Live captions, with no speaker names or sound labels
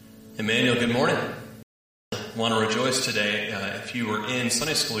Emmanuel, good morning. I want to rejoice today. If you were in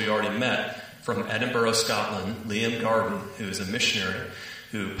Sunday school, you already met from Edinburgh, Scotland, Liam Garden, who is a missionary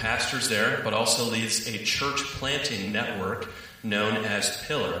who pastors there, but also leads a church planting network known as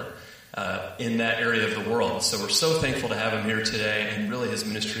Pillar in that area of the world. So we're so thankful to have him here today, and really his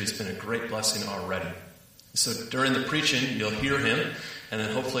ministry has been a great blessing already. So during the preaching, you'll hear him, and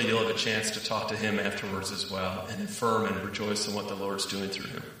then hopefully you'll have a chance to talk to him afterwards as well and affirm and rejoice in what the Lord's doing through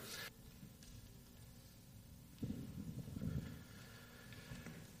him.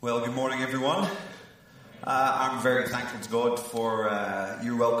 Well, good morning, everyone. I'm very thankful to God for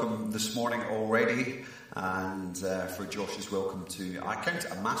your welcome this morning already, and for Josh's welcome too. I count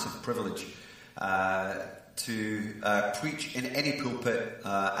it a massive privilege to preach in any pulpit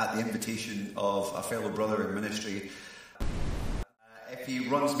at the invitation of a fellow brother in ministry. If he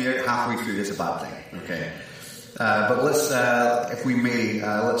runs me out halfway through, it's a bad thing. Okay, but let's, if we may,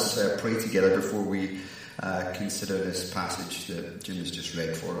 let's pray together before we consider this passage that Jim has just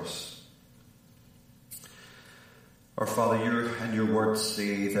read for us. Our Father, your words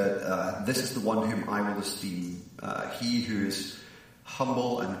say that this is the one whom I will esteem, he who is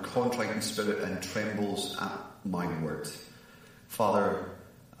humble and contrite in spirit and trembles at my word. Father,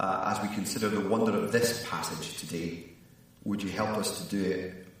 as we consider the wonder of this passage today, would you help us to do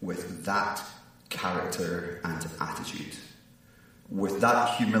it with that character and attitude, with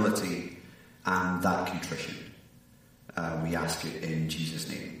that humility and that contrition. We ask it in Jesus'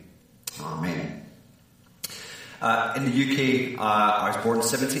 name. Amen. In the UK, I was born in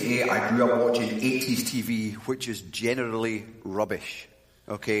 78. I grew up watching 80s TV, which is generally rubbish.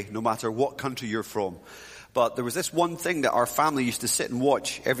 Okay, no matter what country you're from. But there was this one thing that our family used to sit and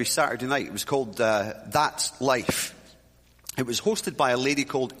watch every Saturday night. It was called That's Life. It was hosted by a lady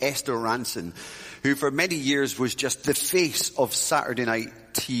called Esther Ranson, who for many years was just the face of Saturday night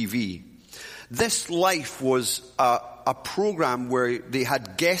TV. This Life was a program where they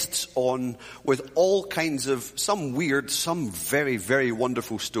had guests on with all kinds of, some weird, some very, very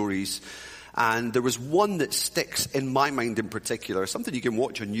wonderful stories. And there was one that sticks in my mind in particular, something you can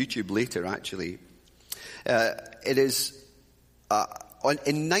watch on YouTube later, actually. It is, in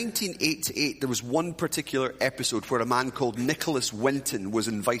 1988, there was one particular episode where a man called Nicholas Winton was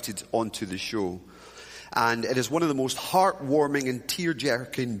invited onto the show. And it is one of the most heartwarming and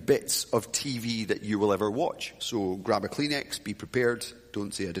tear-jerking bits of TV that you will ever watch. So grab a Kleenex, be prepared.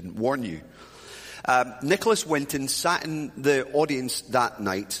 Don't say I didn't warn you. Nicholas Winton sat in the audience that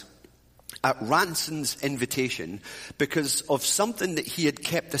night at Ranson's invitation because of something that he had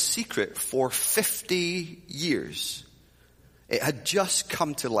kept a secret for 50 years. It had just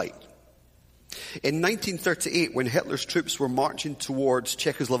come to light. In 1938, when Hitler's troops were marching towards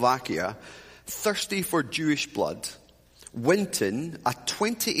Czechoslovakia, thirsty for Jewish blood, Winton, a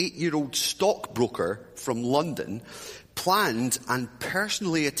 28-year-old stockbroker from London, planned and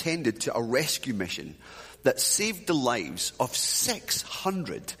personally attended to a rescue mission that saved the lives of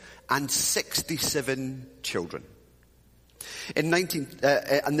 667 children. And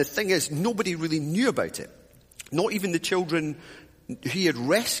the thing is, nobody really knew about it. Not even the children he had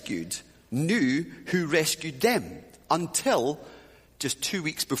rescued knew who rescued them until just 2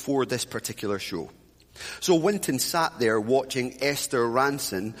 weeks before this particular show. So Winton sat there watching Esther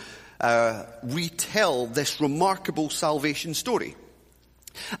Ranson retell this remarkable salvation story.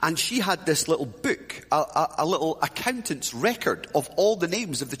 And she had this little book, a little accountant's record of all the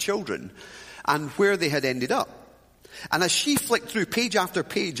names of the children and where they had ended up. And as she flicked through page after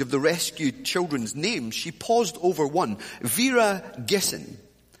page of the rescued children's names, she paused over one, Vera Gisson.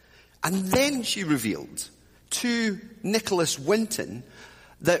 And then she revealed to Nicholas Winton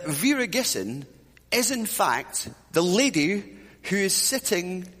that Vera Gisson is in fact the lady who is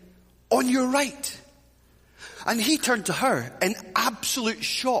sitting on your right. And he turned to her in absolute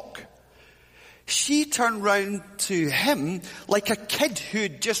shock. She turned round to him like a kid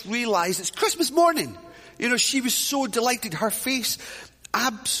who'd just realized it's Christmas morning. You know, she was so delighted. Her face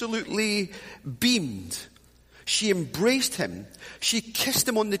absolutely beamed. She embraced him. She kissed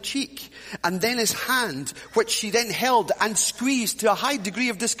him on the cheek. And then his hand, which she then held and squeezed to a high degree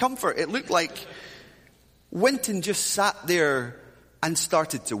of discomfort. It looked like Winton just sat there and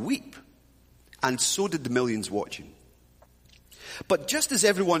started to weep. And so did the millions watching. But just as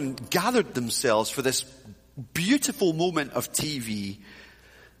everyone gathered themselves for this beautiful moment of TV,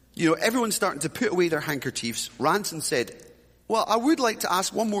 you know, everyone's starting to put away their handkerchiefs, Ranson said, well, I would like to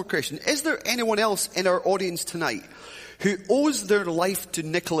ask one more question. Is there anyone else in our audience tonight who owes their life to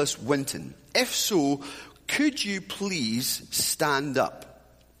Nicholas Winton? If so, could you please stand up?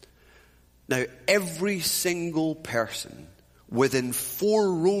 Now, every single person within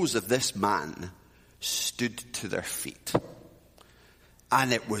 4 rows of this man stood to their feet.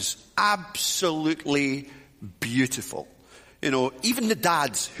 And it was absolutely beautiful. You know, even the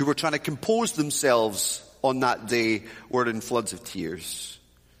dads who were trying to compose themselves on that day were in floods of tears.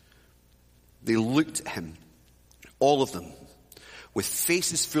 They looked at him, all of them, with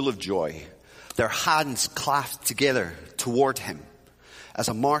faces full of joy, their hands clasped together toward him as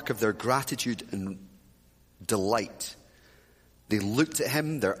a mark of their gratitude and delight. They looked at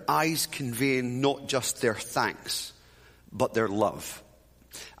him, their eyes conveying not just their thanks, but their love.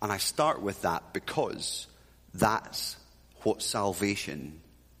 And I start with that because that's what salvation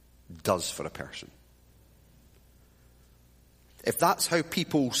does for a person. If that's how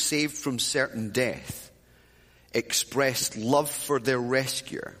people saved from certain death expressed love for their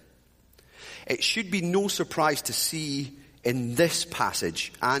rescuer, it should be no surprise to see in this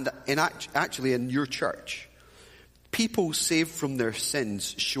passage and actually in your church, people saved from their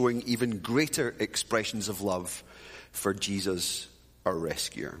sins showing even greater expressions of love for Jesus, our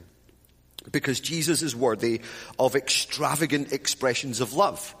rescuer. Because Jesus is worthy of extravagant expressions of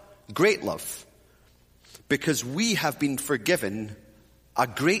love, great love. Because we have been forgiven a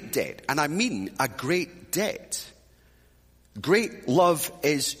great debt, and I mean a great debt. Great love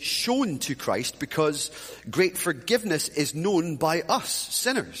is shown to Christ because great forgiveness is known by us,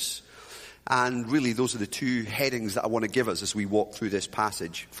 sinners. And really those are the 2 headings that I want to give us as we walk through this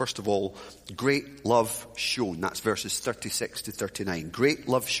passage. First of all, great love shown. That's verses 36 to 39. Great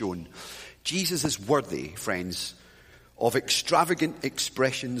love shown. Jesus is worthy, friends, of extravagant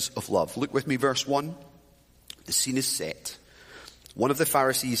expressions of love. Look with me, verse 1. The scene is set. One of the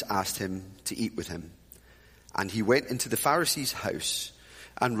Pharisees asked him to eat with him. And he went into the Pharisee's house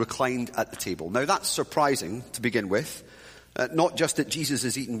and reclined at the table. Now that's surprising to begin with. Not just that Jesus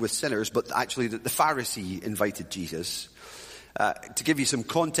is eating with sinners, but actually that the Pharisee invited Jesus. To give you some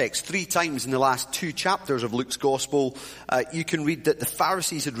context, 3 times in the last 2 chapters of Luke's Gospel, you can read that the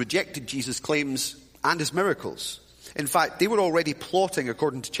Pharisees had rejected Jesus' claims and his miracles. In fact, they were already plotting,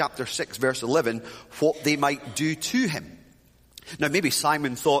 according to chapter 6, verse 11, what they might do to him. Now maybe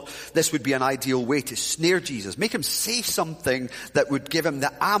Simon thought this would be an ideal way to snare Jesus, make him say something that would give him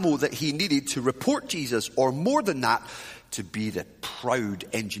the ammo that he needed to report Jesus, or more than that, to be the proud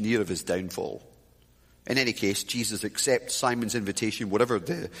engineer of his downfall. In any case, Jesus accepts Simon's invitation, whatever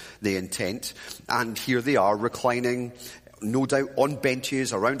the intent, and here they are reclining, no doubt on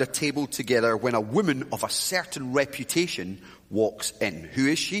benches around a table together, when a woman of a certain reputation walks in. Who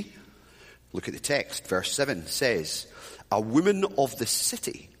is she? Look at the text. Verse 7 says, a woman of the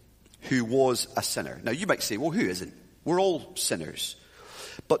city who was a sinner. Now you might say, well, who isn't? We're all sinners.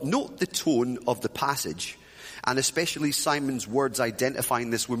 But note the tone of the passage, and especially Simon's words identifying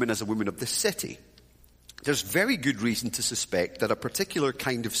this woman as a woman of the city. There's very good reason to suspect that a particular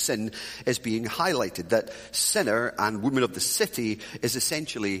kind of sin is being highlighted, that sinner and woman of the city is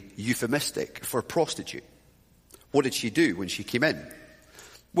essentially euphemistic for prostitute. What did she do when she came in?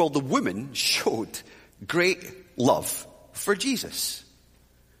 Well, the woman showed great love for Jesus.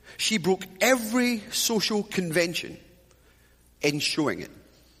 She broke every social convention in showing it.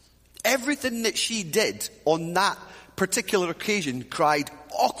 Everything that she did on that particular occasion cried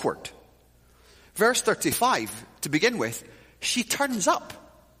awkward. Verse 35, to begin with, she turns up.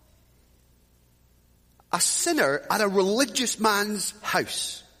 A sinner at a religious man's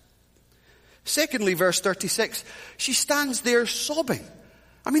house. Secondly, verse 36, she stands there sobbing.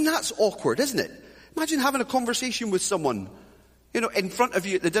 I mean, that's awkward, isn't it? Imagine having a conversation with someone, in front of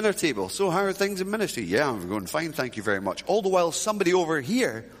you at the dinner table. So how are things in ministry? Yeah, I'm going fine, thank you very much. All the while somebody over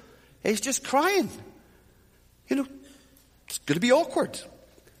here is just crying. It's going to be awkward.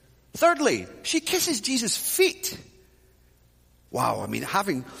 Thirdly, she kisses Jesus' feet. Wow, I mean,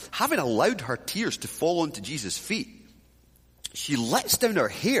 having allowed her tears to fall onto Jesus' feet, she lets down her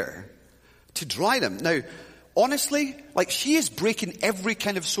hair to dry them. Now, honestly, she is breaking every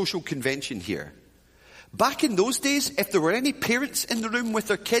kind of social convention here. Back in those days, if there were any parents in the room with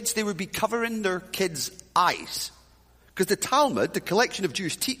their kids, they would be covering their kids' eyes. Because the Talmud, the collection of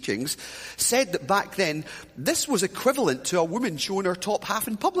Jewish teachings, said that back then, this was equivalent to a woman showing her top half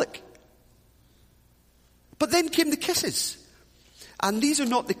in public. But then came the kisses. And these are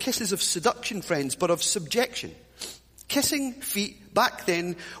not the kisses of seduction, friends, but of subjection. Kissing feet back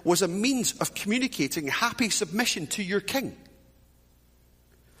then was a means of communicating happy submission to your king.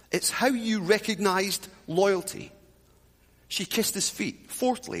 It's how you recognized loyalty. She kissed his feet.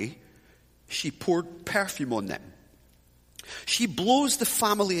 Fourthly, she poured perfume on them. She blows the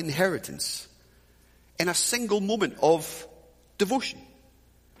family inheritance in a single moment of devotion.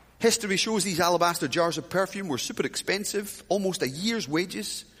 History shows these alabaster jars of perfume were super expensive, almost a year's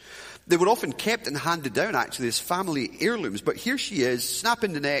wages. They were often kept and handed down, actually, as family heirlooms. But here she is,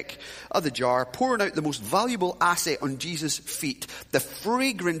 snapping the neck of the jar, pouring out the most valuable asset on Jesus' feet, the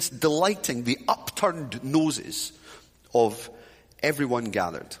fragrance delighting the upturned noses of everyone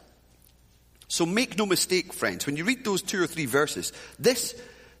gathered. So make no mistake, friends, when you read those 2 or 3 verses, this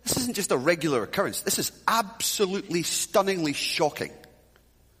isn't just a regular occurrence. This is absolutely stunningly shocking.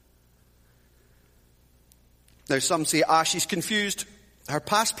 Now some say, she's confused. Her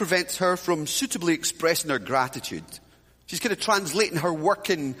past prevents her from suitably expressing her gratitude. She's kind of translating her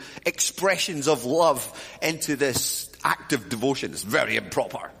working expressions of love into this act of devotion. It's very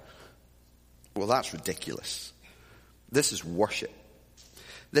improper. Well, that's ridiculous. This is worship.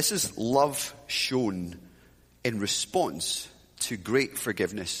 This is love shown in response to great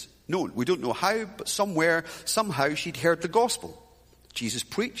forgiveness known. We don't know how, but somehow she'd heard the gospel. Jesus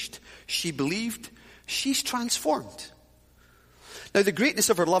preached. She believed. She's transformed. Now, the greatness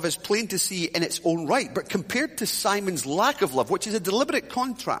of her love is plain to see in its own right, but compared to Simon's lack of love, which is a deliberate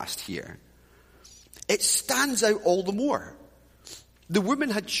contrast here, it stands out all the more. The woman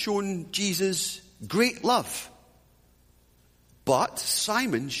had shown Jesus great love, but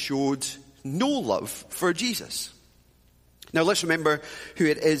Simon showed no love for Jesus. Now, let's remember who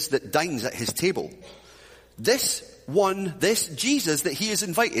it is that dines at his table. This Jesus that he is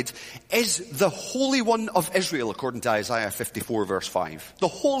invited, is the Holy One of Israel, according to Isaiah 54 verse 5. The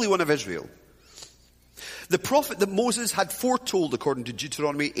Holy One of Israel. The prophet that Moses had foretold, according to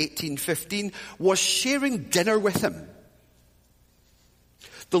Deuteronomy 18:15, was sharing dinner with him.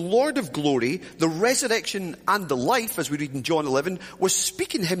 The Lord of glory, the resurrection and the life, as we read in John 11, was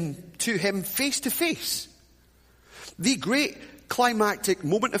speaking to him face to face. The great climactic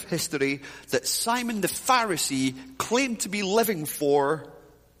moment of history that Simon the Pharisee claimed to be living for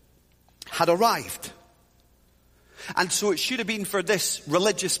had arrived. And so it should have been for this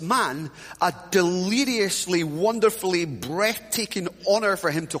religious man a deliriously, wonderfully, breathtaking honor for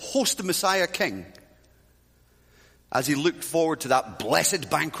him to host the Messiah King as he looked forward to that blessed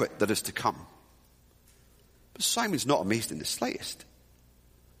banquet that is to come. But Simon's not amazed in the slightest.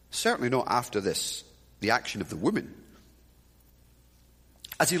 Certainly not after the action of the woman.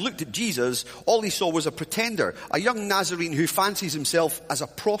 As he looked at Jesus, all he saw was a pretender, a young Nazarene who fancies himself as a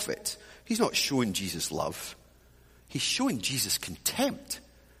prophet. He's not showing Jesus love. He's showing Jesus contempt.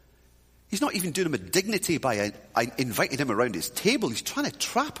 He's not even doing him a dignity by inviting him around his table. He's trying to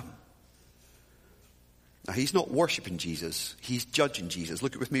trap him. Now, he's not worshipping Jesus. He's judging Jesus.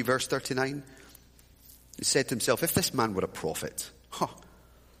 Look with me, verse 39. He said to himself, if this man were a prophet,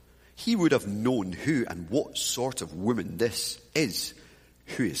 he would have known who and what sort of woman this is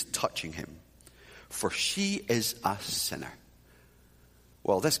who is touching him, for she is a sinner.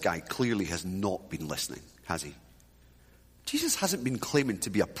 Well, this guy clearly has not been listening, has he? Jesus hasn't been claiming to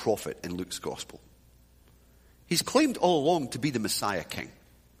be a prophet in Luke's gospel. He's claimed all along to be the Messiah King,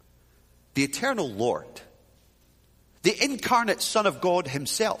 the eternal Lord, the incarnate Son of God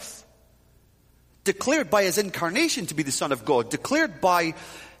himself, declared by his incarnation to be the Son of God, declared by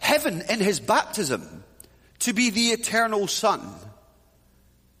heaven in his baptism to be the eternal Son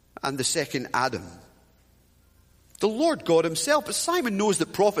and the second Adam. The Lord God himself. But Simon knows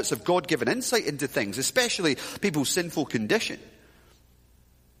that prophets have God-given insight into things, especially people's sinful condition.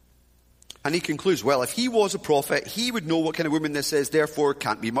 And he concludes, well, if he was a prophet, he would know what kind of woman this is, therefore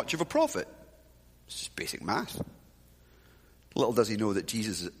can't be much of a prophet. It's just basic math. Little does he know that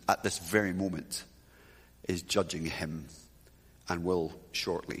Jesus, at this very moment, is judging him and will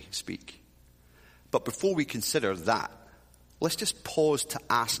shortly speak. But before we consider that, let's just pause to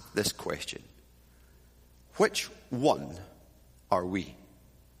ask this question. Which one are we?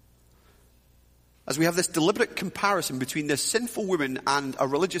 As we have this deliberate comparison between this sinful woman and a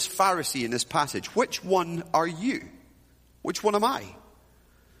religious Pharisee in this passage, which one are you? Which one am I?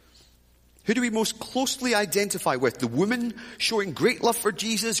 Who do we most closely identify with? The woman showing great love for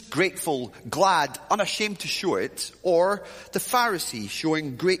Jesus, grateful, glad, unashamed to show it, or the Pharisee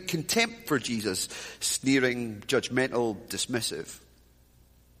showing great contempt for Jesus, sneering, judgmental, dismissive?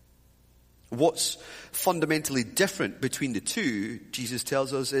 What's fundamentally different between the two, Jesus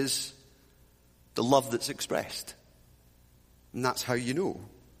tells us, is the love that's expressed. And that's how you know.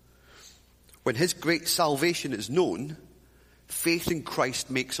 When his great salvation is known, faith in Christ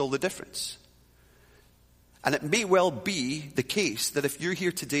makes all the difference. And it may well be the case that if you're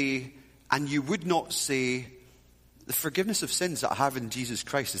here today and you would not say, the forgiveness of sins that I have in Jesus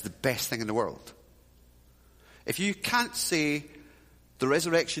Christ is the best thing in the world. If you can't say, the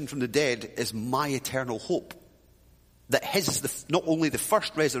resurrection from the dead is my eternal hope, that his is not only the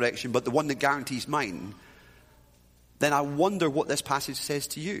first resurrection, but the one that guarantees mine, then I wonder what this passage says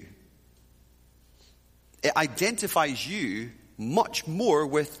to you. It identifies you much more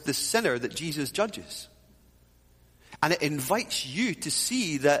with the sinner that Jesus judges. And it invites you to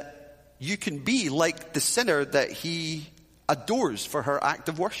see that you can be like the sinner that he adores for her act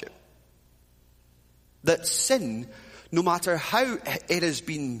of worship. That sin, no matter how it has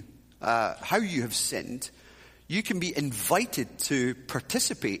been, how you have sinned, you can be invited to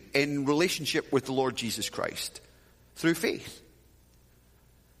participate in relationship with the Lord Jesus Christ through faith.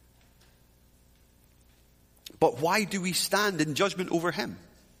 But why do we stand in judgment over him?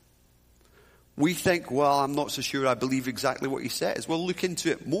 We think, well, I'm not so sure I believe exactly what he says. Well, look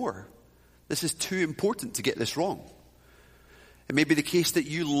into it more. This is too important to get this wrong. It may be the case that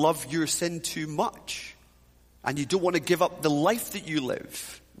you love your sin too much and you don't want to give up the life that you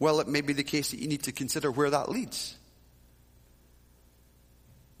live. Well, it may be the case that you need to consider where that leads.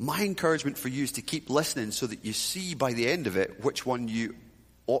 My encouragement for you is to keep listening so that you see by the end of it which one you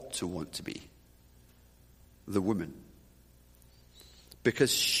ought to want to be. The woman.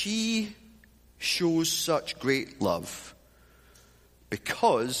 Because she shows such great love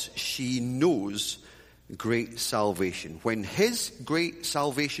because she knows great salvation. When his great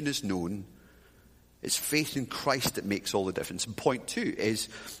salvation is known, it's faith in Christ that makes all the difference. And point 2 is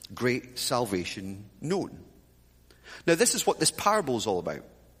great salvation known. Now this is what this parable is all about.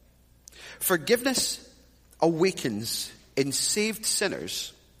 Forgiveness awakens in saved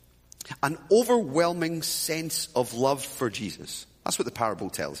sinners an overwhelming sense of love for Jesus. That's what the parable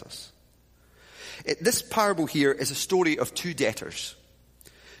tells us. This parable here is a story of two debtors.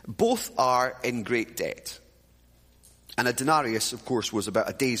 Both are in great debt. And a denarius, of course, was about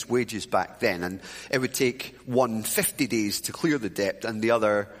a day's wages back then. And it would take one 50 days to clear the debt and the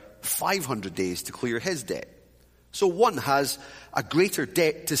other 500 days to clear his debt. So one has a greater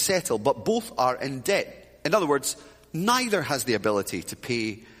debt to settle, but both are in debt. In other words, neither has the ability to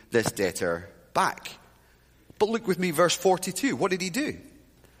pay this debtor back. But look with me, verse 42. What did he do?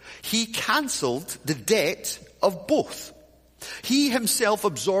 He cancelled the debt of both. He himself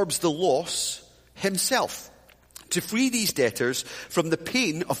absorbs the loss himself to free these debtors from the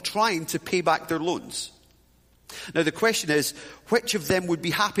pain of trying to pay back their loans. Now the question is, which of them would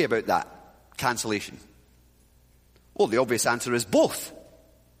be happy about that cancellation? Well, the obvious answer is both.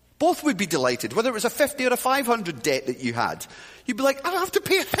 Both would be delighted. Whether it was a 50 or a 500 debt that you had, you'd be like, I don't have to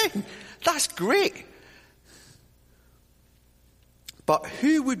pay a thing. That's great. But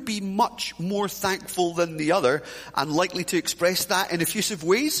who would be much more thankful than the other and likely to express that in effusive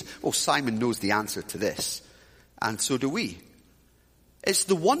ways? Well, Simon knows the answer to this. And so do we. It's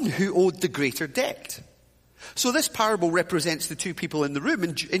the one who owed the greater debt. So this parable represents the two people in the room.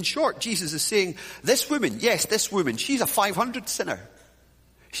 In short, Jesus is saying, this woman, yes, this woman, she's a 500 sinner.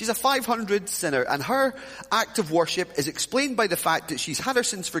 She's a 500 sinner, and her act of worship is explained by the fact that she's had her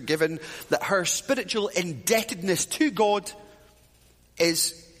sins forgiven, that her spiritual indebtedness to God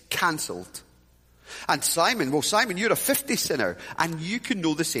is cancelled. And Simon, well, Simon, you're a 50 sinner, and you can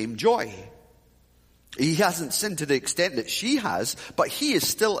know the same joy. He hasn't sinned to the extent that she has, but he is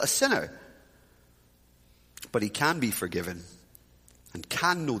still a sinner. But he can be forgiven and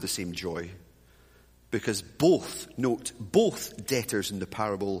can know the same joy because both debtors in the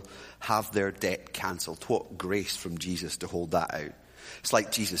parable have their debt cancelled. What grace from Jesus to hold that out. It's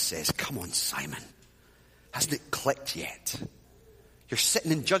like Jesus says, come on, Simon. Hasn't it clicked yet? You're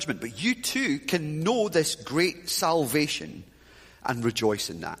sitting in judgment, but you too can know this great salvation and rejoice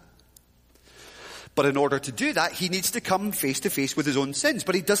in that. But in order to do that, he needs to come face to face with his own sins.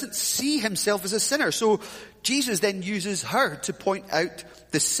 But he doesn't see himself as a sinner. So Jesus then uses her to point out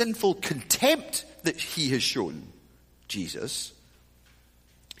the sinful contempt that he has shown Jesus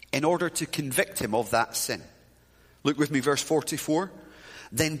in order to convict him of that sin. Look with me, verse 44.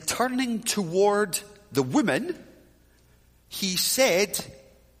 Then turning toward the woman, he said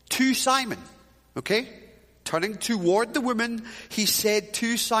to Simon, okay? Turning toward the woman, he said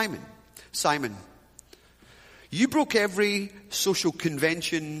to Simon, Simon, you broke every social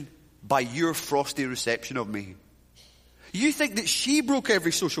convention by your frosty reception of me. You think that she broke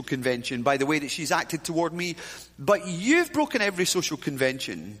every social convention by the way that she's acted toward me, but you've broken every social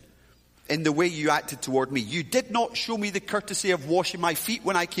convention in the way you acted toward me. You did not show me the courtesy of washing my feet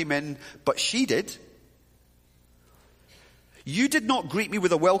when I came in, but she did. You did not greet me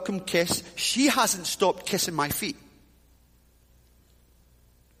with a welcome kiss. She hasn't stopped kissing my feet.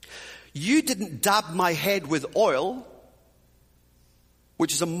 You didn't dab my head with oil,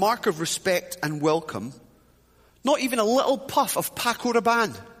 which is a mark of respect and welcome. Not even a little puff of Paco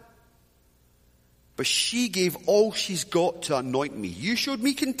Rabanne. But she gave all she's got to anoint me. You showed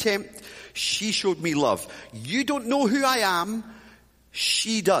me contempt. She showed me love. You don't know who I am.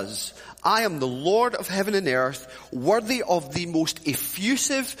 She does. I am the Lord of heaven and earth, worthy of the most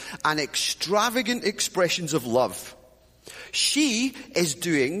effusive and extravagant expressions of love. She is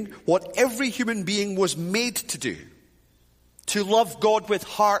doing what every human being was made to do. To love God with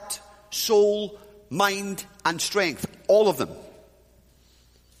heart, soul, mind, and strength. All of them.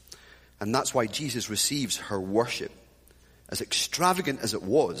 And that's why Jesus receives her worship, as extravagant as it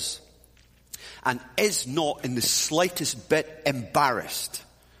was, and is not in the slightest bit embarrassed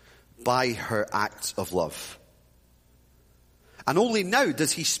by her acts of love. And only now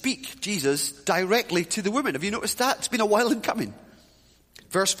does he speak, Jesus, directly to the woman. Have you noticed that? It's been a while in coming.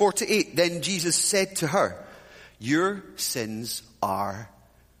 Verse 4-8, then Jesus said to her, your sins are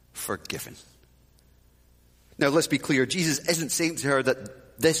forgiven. Now let's be clear, Jesus isn't saying to her that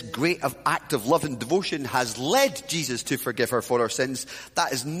this great act of love and devotion has led Jesus to forgive her for her sins.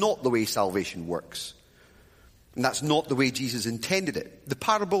 That is not the way salvation works. And that's not the way Jesus intended it. The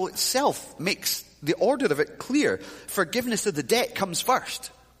parable itself makes the order of it clear. Forgiveness of the debt comes first.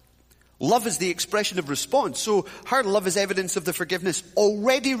 Love is the expression of response. So her love is evidence of the forgiveness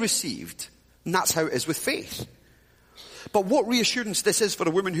already received. And that's how it is with faith. But what reassurance this is for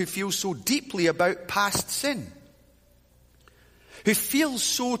a woman who feels so deeply about past sin. Who feels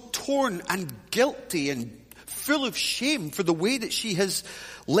so torn and guilty and full of shame for the way that she has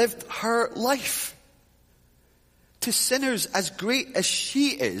lived her life. To sinners as great as she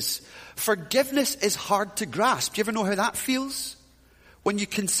is, forgiveness is hard to grasp. Do you ever know how that feels? When you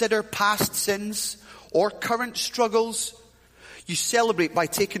consider past sins or current struggles, you celebrate by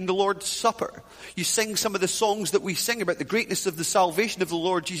taking the Lord's Supper. You sing some of the songs that we sing about the greatness of the salvation of the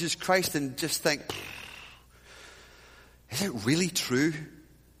Lord Jesus Christ and just think, is it really true?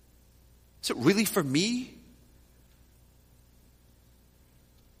 Is it really for me?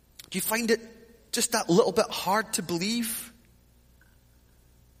 Do you find it just that little bit hard to believe?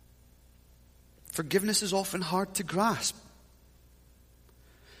 Forgiveness is often hard to grasp.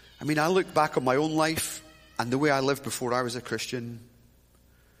 I mean, I look back on my own life and the way I lived before I was a Christian,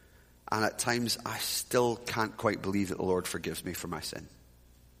 and at times I still can't quite believe that the Lord forgives me for my sin.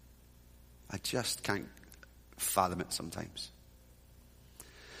 I just can't fathom it sometimes.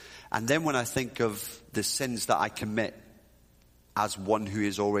 And then when I think of the sins that I commit as one who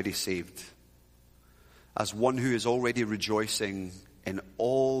is already saved, as one who is already rejoicing in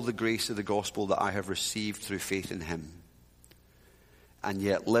all the grace of the gospel that I have received through faith in him, and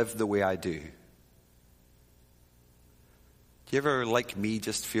yet live the way I do. Do you ever, like me,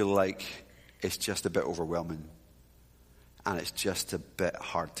 just feel like it's just a bit overwhelming and it's just a bit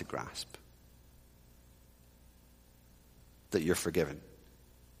hard to grasp that you're forgiven?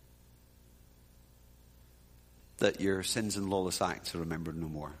 That your sins and lawless acts are remembered no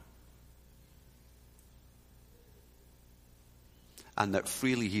more. And that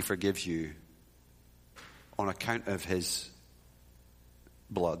freely he forgives you on account of his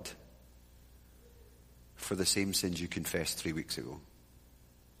blood for the same sins you confessed 3 weeks ago.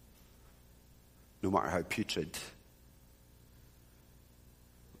 No matter how putrid,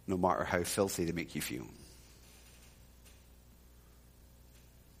 no matter how filthy they make you feel.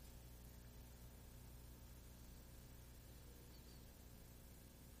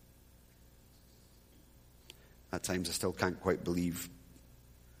 At times I still can't quite believe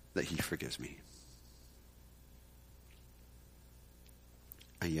that he forgives me.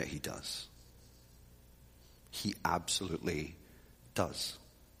 And yet he does. He absolutely does.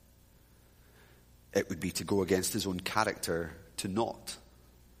 It would be to go against his own character to not.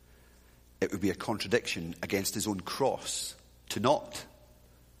 It would be a contradiction against his own cross to not.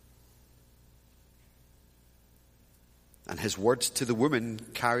 And his words to the woman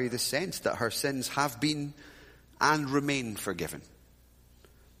carry the sense that her sins have been and remain forgiven.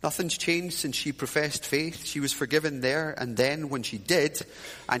 Nothing's changed since she professed faith. She was forgiven there and then when she did,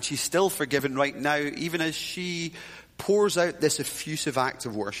 and she's still forgiven right now, even as she pours out this effusive act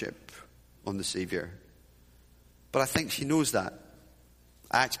of worship on the Savior. But I think she knows that.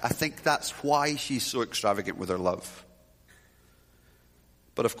 I think that's why she's so extravagant with her love.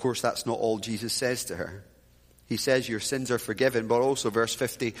 But of course, that's not all Jesus says to her. He says your sins are forgiven, but also verse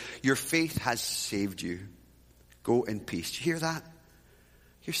 50, your faith has saved you. Go in peace. Do you hear that?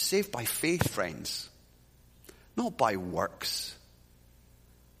 You're saved by faith, friends. Not by works.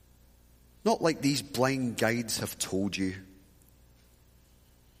 Not like these blind guides have told you.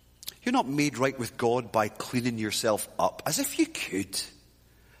 You're not made right with God by cleaning yourself up, as if you could.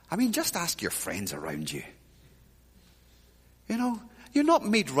 I mean, just ask your friends around you. You know, you're not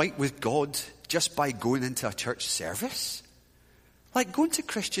made right with God just by going into a church service? Like going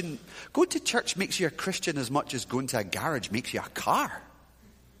to church makes you a Christian as much as going to a garage makes you a car.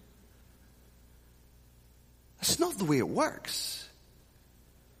 That's not the way it works.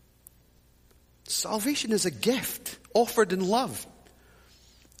 Salvation is a gift offered in love.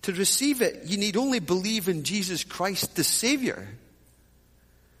 To receive it, you need only believe in Jesus Christ, the Savior.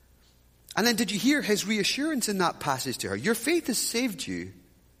 And then did you hear his reassurance in that passage to her? Your faith has saved you,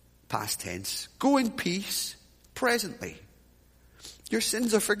 past tense. Go in peace, presently. Your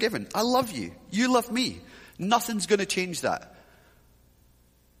sins are forgiven. I love you. You love me. Nothing's going to change that.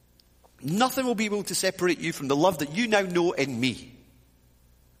 Nothing will be able to separate you from the love that you now know in me.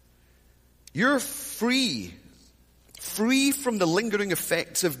 You're free from the lingering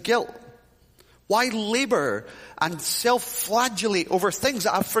effects of guilt. Why labor and self-flagellate over things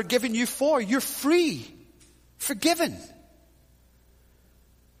that I've forgiven you for? You're free. Forgiven.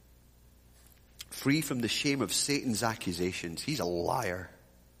 Free from the shame of Satan's accusations. He's a liar.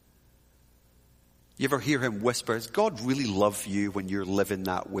 You ever hear him whisper, does God really love you when you're living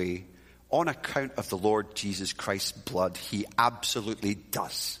that way? On account of the Lord Jesus Christ's blood, he absolutely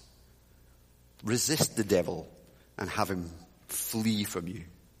does. Resist the devil and have him flee from you.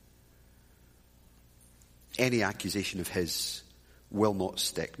 Any accusation of his will not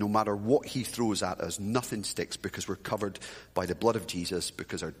stick. No matter what he throws at us, nothing sticks because we're covered by the blood of Jesus,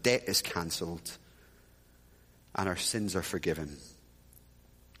 because our debt is cancelled and our sins are forgiven.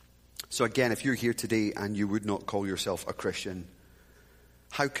 So again, if you're here today and you would not call yourself a Christian,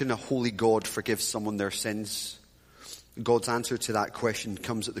 how can a holy God forgive someone their sins? God's answer to that question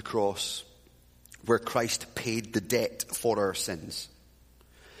comes at the cross, where Christ paid the debt for our sins.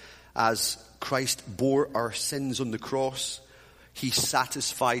 As Christ bore our sins on the cross, he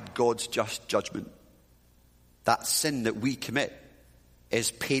satisfied God's just judgment. That sin that we commit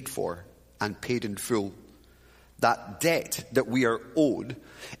is paid for and paid in full. That debt that we are owed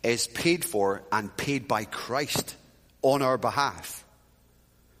is paid for and paid by Christ on our behalf.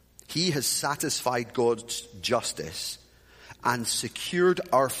 He has satisfied God's justice and secured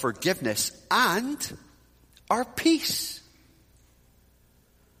our forgiveness and our peace.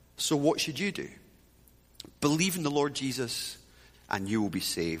 So what should you do? Believe in the Lord Jesus and you will be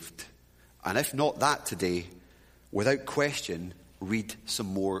saved. And if not that today, without question, read some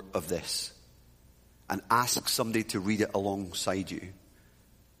more of this. And ask somebody to read it alongside you.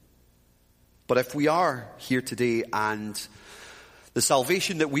 But if we are here today and the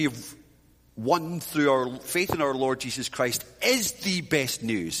salvation that we've won through our faith in our Lord Jesus Christ is the best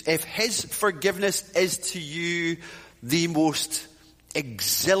news, if his forgiveness is to you the most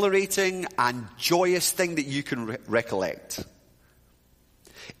exhilarating and joyous thing that you can recollect,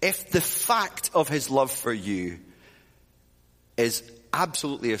 if the fact of his love for you is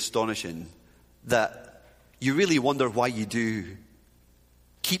absolutely astonishing, that you really wonder why you do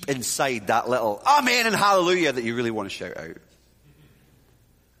keep inside that little amen and hallelujah that you really want to shout out,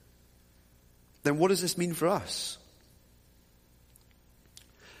 then what does this mean for us?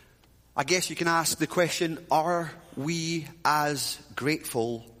 I guess you can ask the question, are we as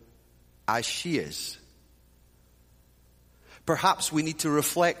grateful as she is? Perhaps we need to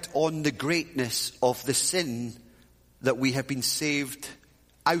reflect on the greatness of the sin that we have been saved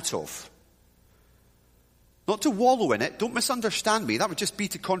out of. Not to wallow in it, don't misunderstand me. That would just be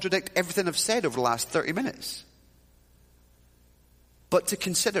to contradict everything I've said over the last 30 minutes. But to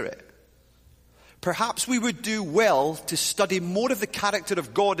consider it. Perhaps we would do well to study more of the character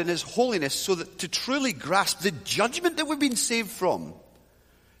of God and his holiness so that to truly grasp the judgment that we've been saved from.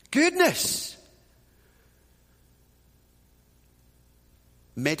 Goodness!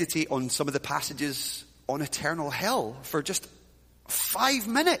 Meditate on some of the passages on eternal hell for just 5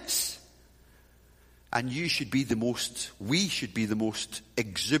 minutes. And we should be the most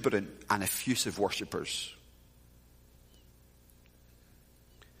exuberant and effusive worshippers.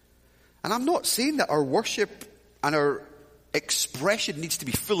 And I'm not saying that our worship and our expression needs to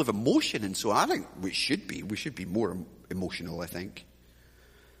be full of emotion and so on. I think we should be. We should be more emotional, I think.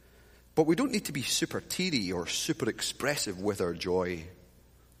 But we don't need to be super teary or super expressive with our joy.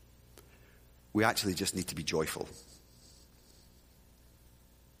 We actually just need to be joyful.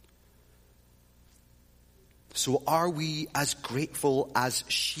 So are we as grateful as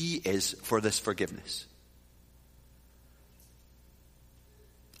she is for this forgiveness?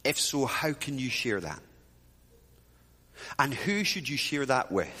 If so, how can you share that? And who should you share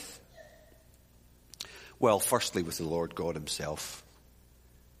that with? Well, firstly with the Lord God himself,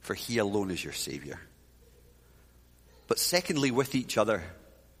 for he alone is your Savior. But secondly with each other.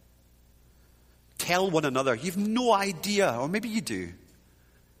 Tell one another, you've no idea, or maybe you do.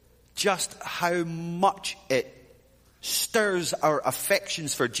 just how much it stirs our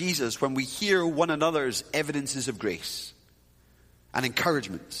affections for Jesus when we hear one another's evidences of grace and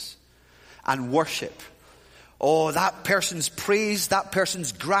encouragements and worship. Oh, that person's praise, that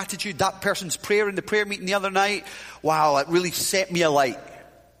person's gratitude, that person's prayer in the prayer meeting the other night. Wow, it really set me alight.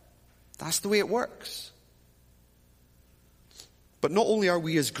 That's the way it works. But not only are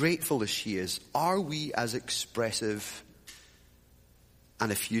we as grateful as she is, are we as expressive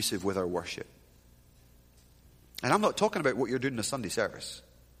and effusive with our worship? And I'm not talking about what you're doing in a Sunday service.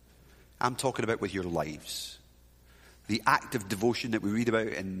 I'm talking about with your lives. The act of devotion that we read about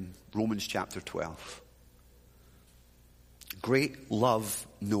in Romans chapter 12. Great love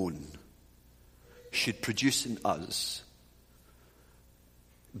known should produce in us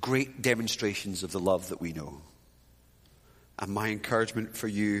great demonstrations of the love that we know. And my encouragement for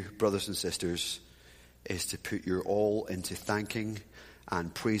you, brothers and sisters, is to put your all into thanking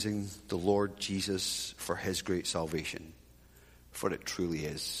and praising the Lord Jesus for his great salvation. For it truly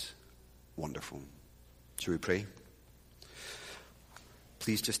is wonderful. Shall we pray?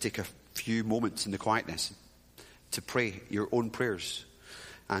 Please just take a few moments in the quietness to pray your own prayers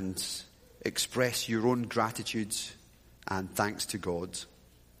and express your own gratitude and thanks to God,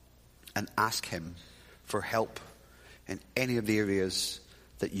 and ask him for help in any of the areas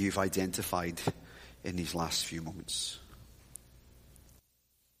that you've identified in these last few moments.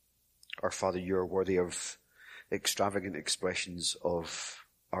 Our Father, you are worthy of extravagant expressions of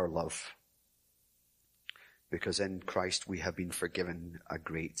our love, because in Christ we have been forgiven a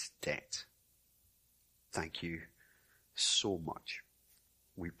great debt. Thank you so much.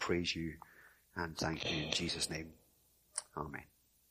 We praise you and thank you in Jesus' name. Amen.